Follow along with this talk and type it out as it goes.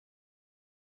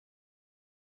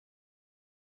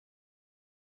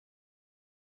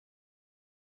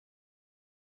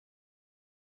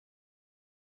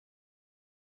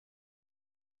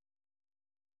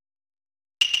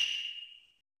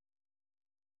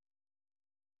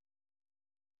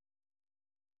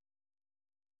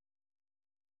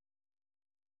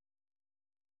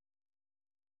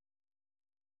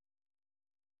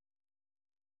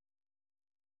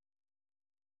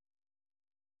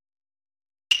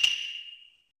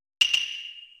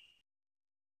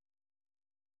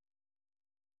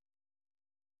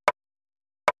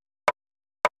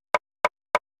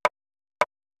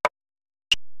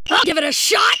Give it a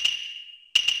shot!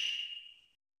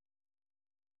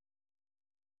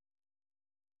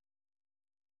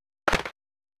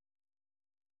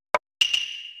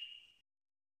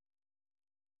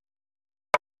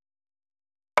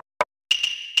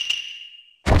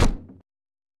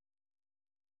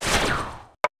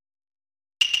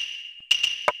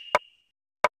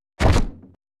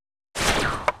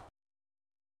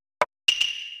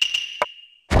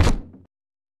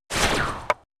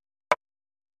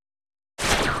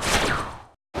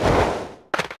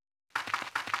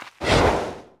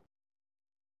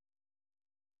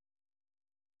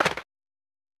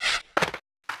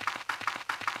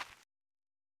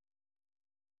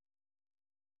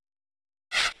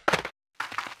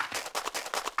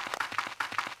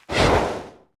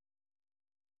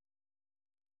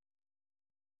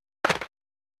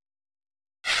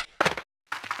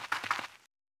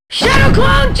 Shadow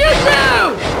Clone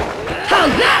Jutsu!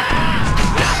 How's that?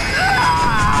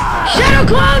 Shadow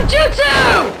Clone Jutsu!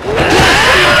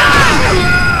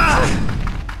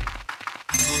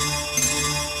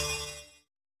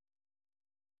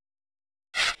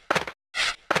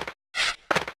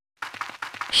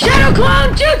 Shadow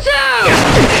Clone Jutsu!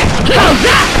 How's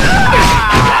that?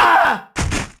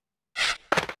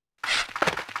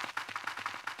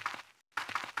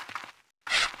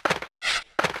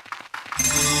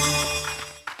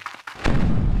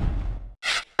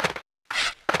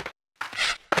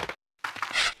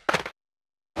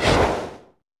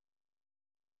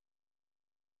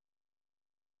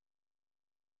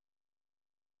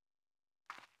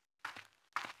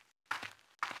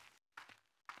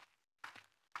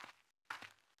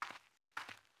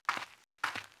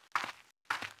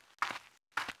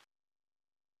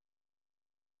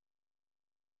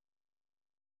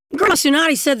 Grandma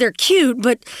Tsunade said they're cute,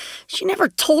 but she never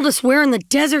told us where in the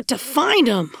desert to find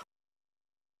them.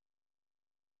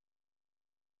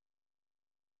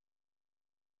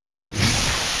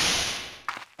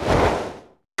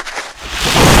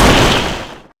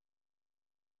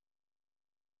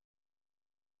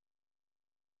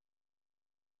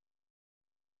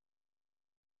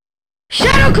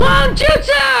 Shadow Clone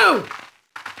Jutsu!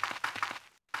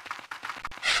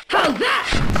 How's that?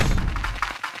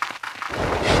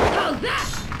 How's that?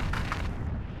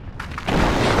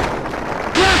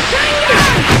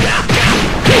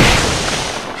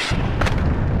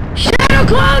 Shadow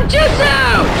Clone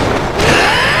Jutsu!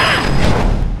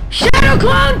 Shadow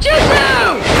Clone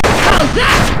Jutsu! How's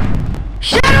that?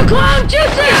 Shadow Clone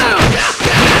Jutsu!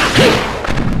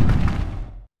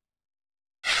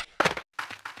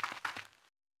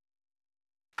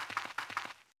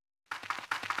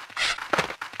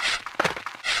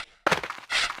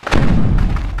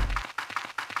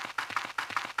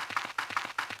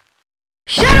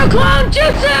 Shadow Clone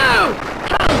Jutsu!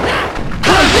 How's that?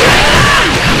 How's that?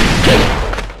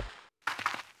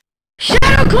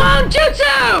 Shadow Clone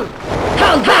Jutsu!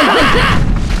 How's that?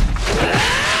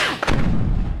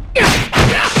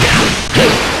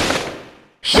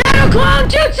 Shadow Clone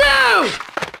Jutsu!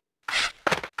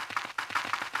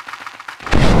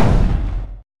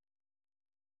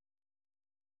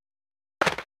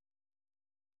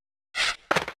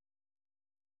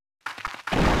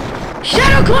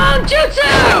 Shadow Clone Jutsu!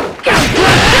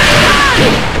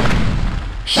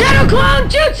 Shadow Clone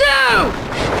Jutsu!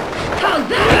 How's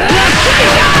that?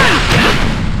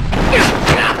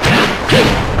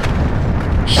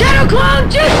 Shadow Clone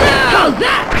Jutsu! How's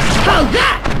that? How's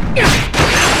that?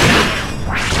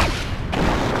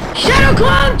 Shadow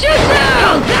Clone Jutsu!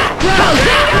 How's that? How's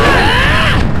that?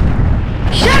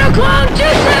 Shadow Clone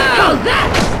Jutsu! How's that?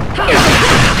 How's that?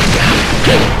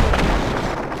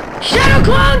 Shadow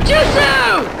Clone Jutsu!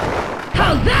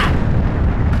 How's that?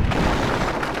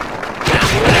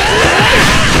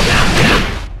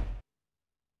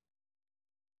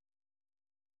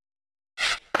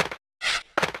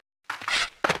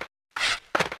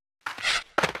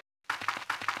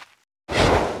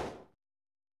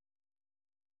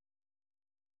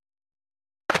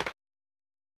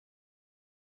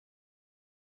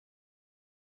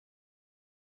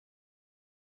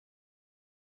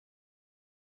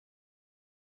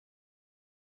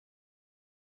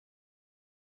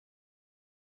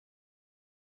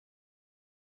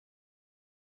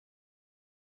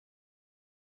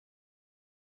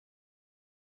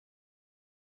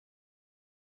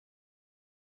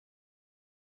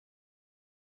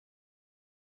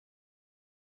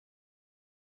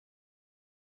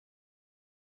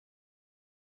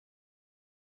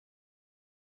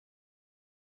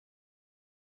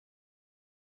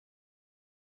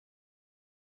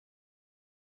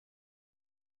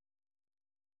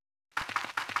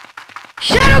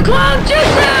 Shadow Clone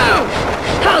Jutsu!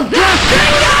 How's that?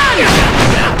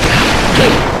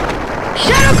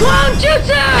 Shadow Clone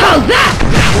Jutsu! How's that?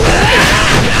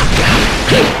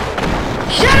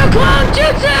 Shadow Clone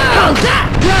Jutsu! How's that?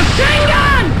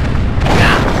 Rasengan!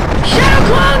 Shadow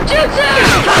Clone Jutsu!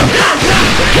 How's that?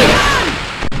 Rasengan!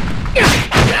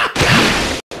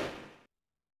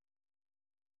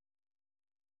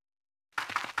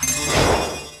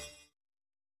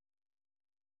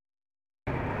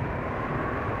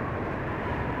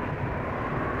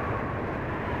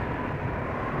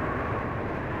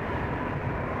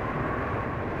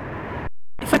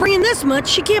 If I bring in this much,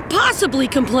 she can't possibly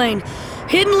complain.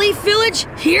 Hidden Leaf Village,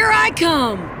 here I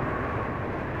come!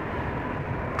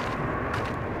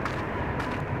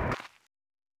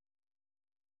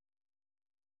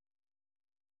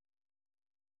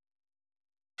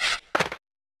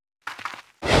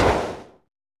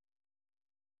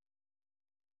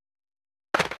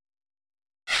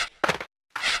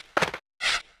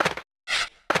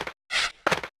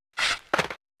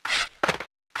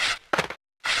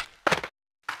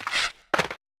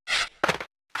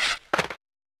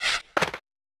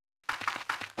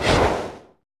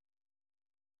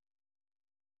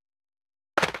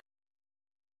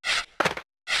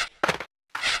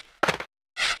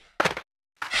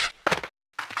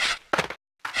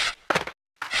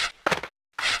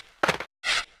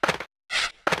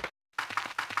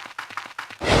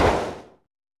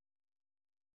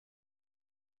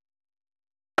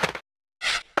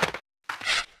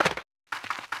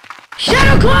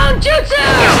 Shadow Clone Jutsu!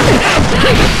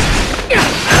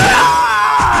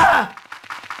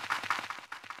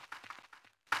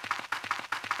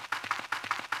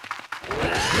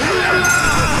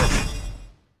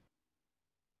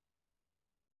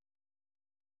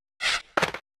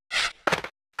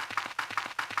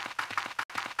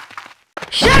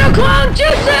 Shadow Clone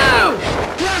Jutsu!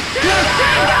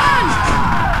 Rasengan!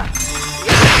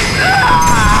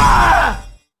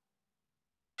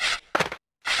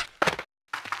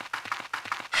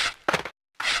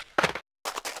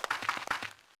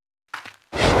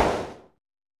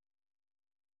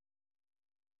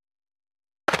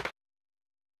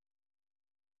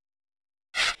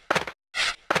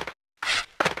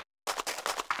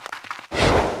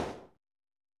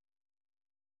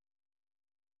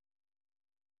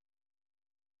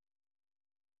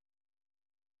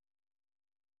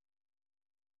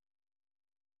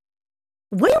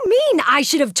 What do you mean I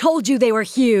should have told you they were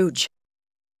huge?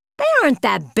 They aren't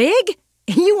that big.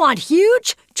 You want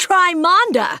huge? Try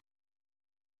Manda.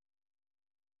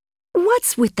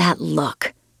 What's with that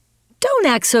look? Don't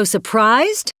act so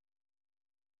surprised.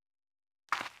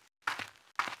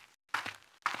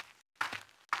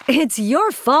 It's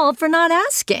your fault for not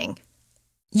asking.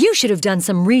 You should have done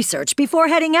some research before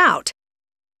heading out.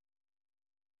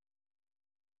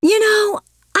 You know,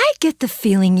 I get the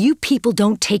feeling you people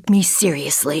don't take me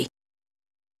seriously.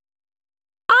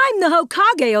 I'm the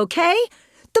Hokage, okay?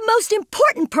 The most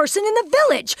important person in the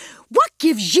village. What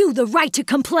gives you the right to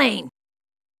complain?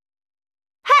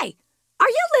 Hey, are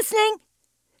you listening?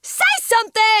 Say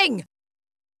something!